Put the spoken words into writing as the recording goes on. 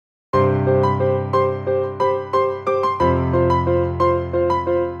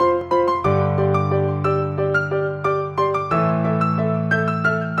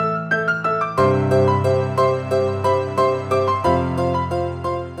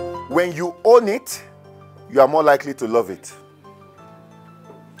when you own it, you are more likely to love it.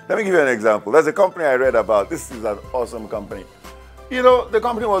 Let me give you an example. There's a company I read about. This is an awesome company. You know, the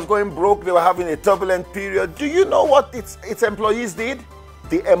company was going broke. They were having a turbulent period. Do you know what its employees did?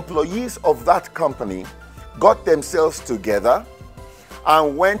 The employees of that company got themselves together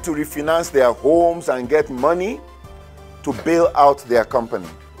and went to refinance their homes and get money to bail out their company.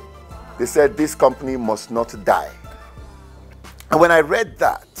 They said this company must not die. And when I read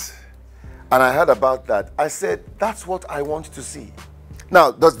that and I heard about that, I said, that's what I want to see.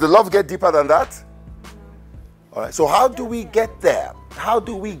 Now, does the love get deeper than that? All right, so how do we get there? How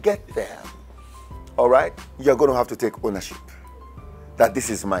do we get there? All right, you're going to have to take ownership that this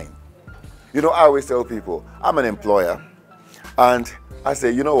is mine. You know, I always tell people, I'm an employer, and I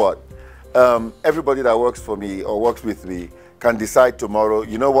say, you know what? Everybody that works for me or works with me can decide tomorrow,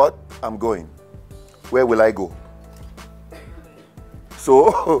 you know what? I'm going. Where will I go?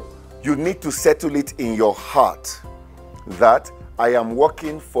 So you need to settle it in your heart that I am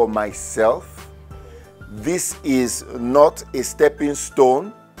working for myself. This is not a stepping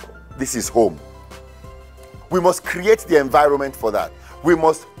stone. This is home. We must create the environment for that. We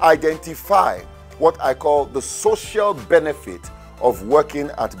must identify what I call the social benefit of working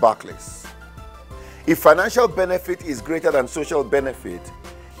at Barclays. If financial benefit is greater than social benefit,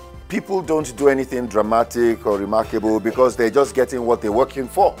 people don't do anything dramatic or remarkable because they're just getting what they're working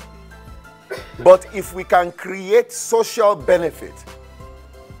for. But if we can create social benefit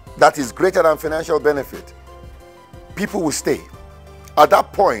that is greater than financial benefit, people will stay. At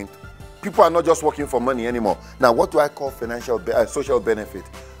that point, people are not just working for money anymore. Now, what do I call social benefit?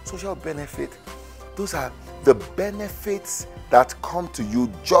 Social benefit, those are the benefits that come to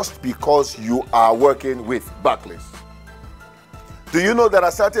you just because you are working with Barclays. Do you know there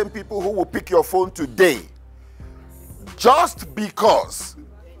are certain people who will pick your phone today just because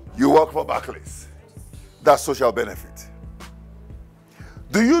you work for Barclays? That's social benefit.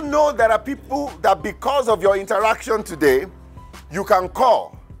 Do you know there are people that because of your interaction today, you can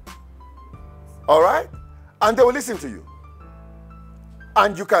call, all right? And they will listen to you.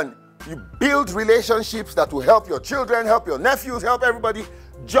 And you build relationships that will help your children, help your nephews, help everybody,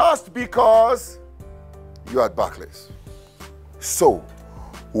 just because you're at Barclays. So,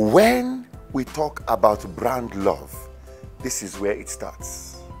 when we talk about brand love, this is where it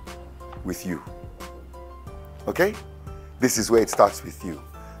starts with you. Okay? This is where it starts with you.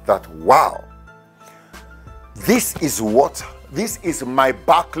 That, wow, this is my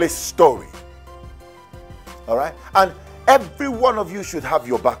Barclays story. All right? And every one of you should have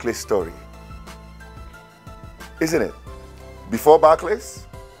your Barclays story. Isn't it? Before Barclays,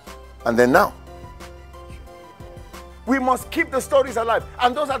 and then now. We must keep the stories alive.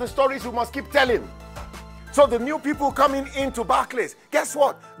 And those are the stories we must keep telling. So the new people coming into Barclays, guess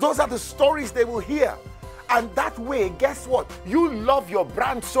what? Those are the stories they will hear. And that way, guess what? You love your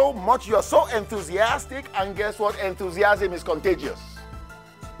brand so much, you're so enthusiastic, and guess what? Enthusiasm is contagious.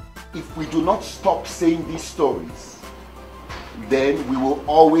 If we do not stop saying these stories, then we will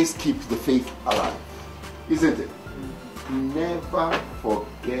always keep the faith alive. Isn't it? Never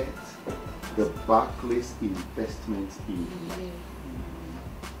forget the Barclays investment in you.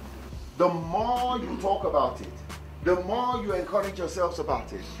 The more you talk about it, the more you encourage yourselves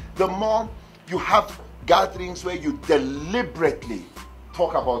about it, the more you have gatherings where you deliberately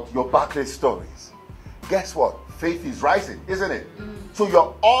talk about your Barclays stories. Guess what? Faith is rising, isn't it? So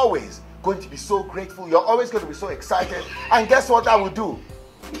you're always going to be so grateful. You're always going to be so excited. And guess what that will do?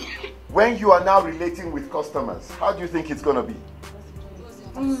 When you are now relating with customers, how do you think it's going to be?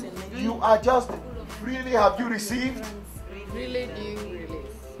 You are just, really, have you received? Really do you really?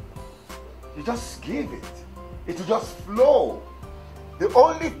 You just give it. It will just flow. The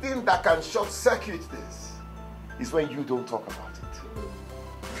only thing that can short-circuit this is when you don't talk about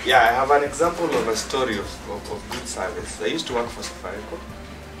it. Yeah, I have an example of a story of good service. I used to work for Safaricom.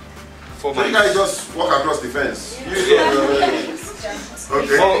 So you guys just walk across the fence? Yeah.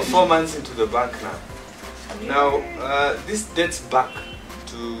 Okay. 4 months into the bank now. Now, this dates back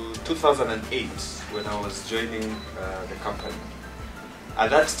to 2008 when I was joining the company. At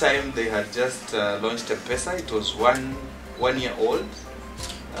that time, they had just launched M-Pesa. It was one year old.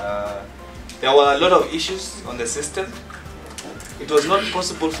 There were a lot of issues on the system. It was not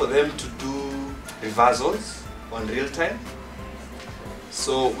possible for them to do reversals on real time.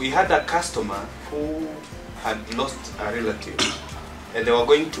 So we had a customer who had lost a relative and they were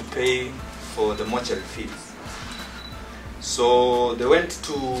going to pay for the mortuary fees. So they went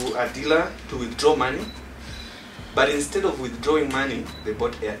to a dealer to withdraw money, but instead of withdrawing money, they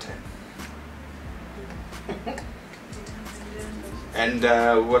bought airtime. And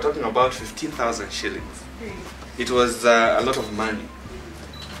we were talking about 15,000 shillings. It was a lot of money.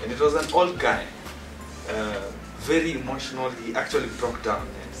 And it was an old guy, very emotional. He actually broke down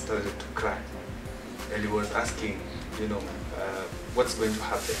and started to cry. And he was asking, you know, what's going to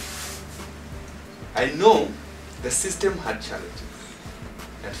happen. I know the system had challenges.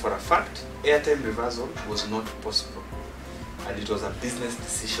 And for a fact, airtime reversal was not possible. And it was a business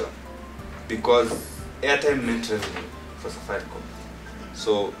decision because airtime meant revenue for Safaricom.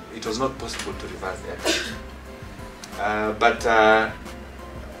 So it was not possible to reverse airtime. But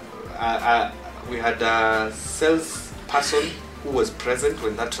we had a sales person who was present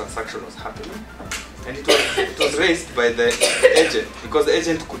when that transaction was happening. And it was raised by the agent because the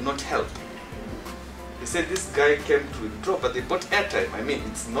agent could not help. He said this guy came to withdraw, but they bought airtime. I mean,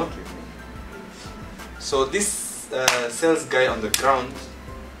 it's not with me. So this sales guy on the ground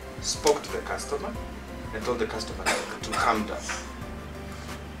spoke to the customer and told the customer to calm down.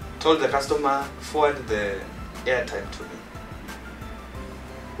 Told the customer, forward the airtime to me.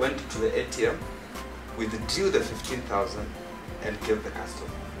 Went to the ATM, withdrew the 15,000 and gave the customer.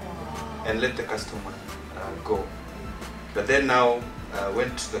 And let the customer go. But then now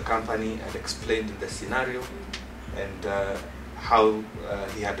went to the company and explained the scenario and how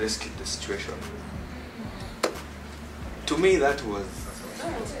he had rescued the situation. To me, that was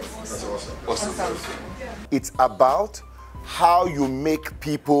awesome. It's about how you make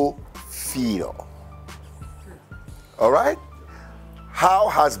people feel. All right? How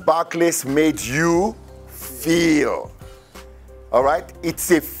has Barclays made you feel? All right?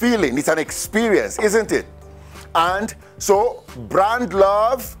 It's a feeling, it's an experience, isn't it? And so, brand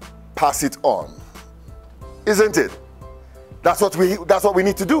love, pass it on. Isn't it? That's what we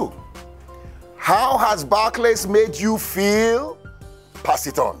need to do. How has Barclays made you feel? Pass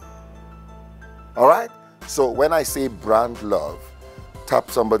it on. All right? So when I say brand love, tap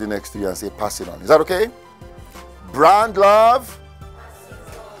somebody next to you and say pass it on. Is that okay? Brand love,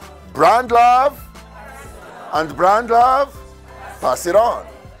 and brand love, pass it on.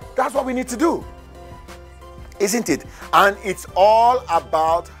 That's what we need to do. Isn't it? And it's all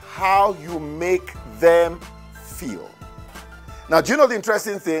about how you make them feel. Now, do you know the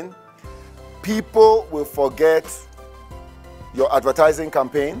interesting thing? People will forget your advertising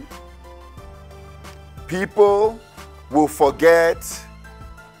campaign. People will forget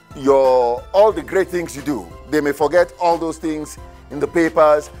all the great things you do. They may forget all those things in the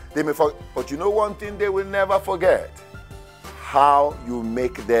papers. They may forget, but you know one thing they will never forget? How you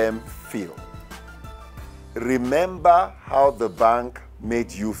make them feel. Remember how the bank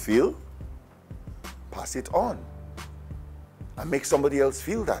made you feel? Pass it on and make somebody else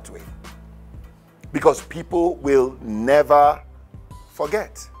feel that way. Because people will never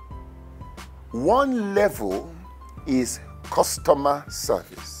forget. One level is customer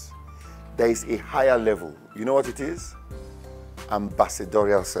service. There is a higher level. You know what it is?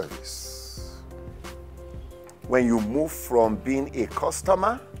 Ambassadorial service. When you move from being a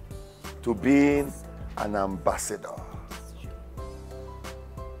customer to being an ambassador,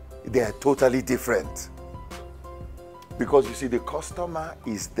 they are totally different. Because you see, the customer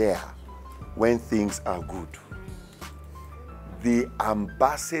is there when things are good. The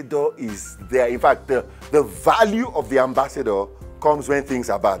ambassador is there. In fact, the value of the ambassador comes when things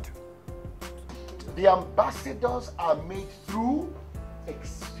are bad. The ambassadors are made through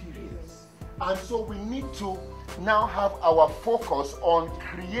experience. And so we need to now have our focus on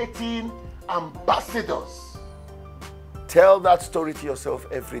creating ambassadors. Tell that story to yourself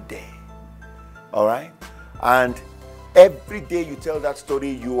every day. All right? And every day you tell that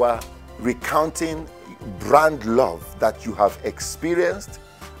story, you are recounting brand love that you have experienced.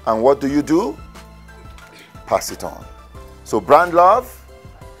 And what do? Pass it on. So brand love,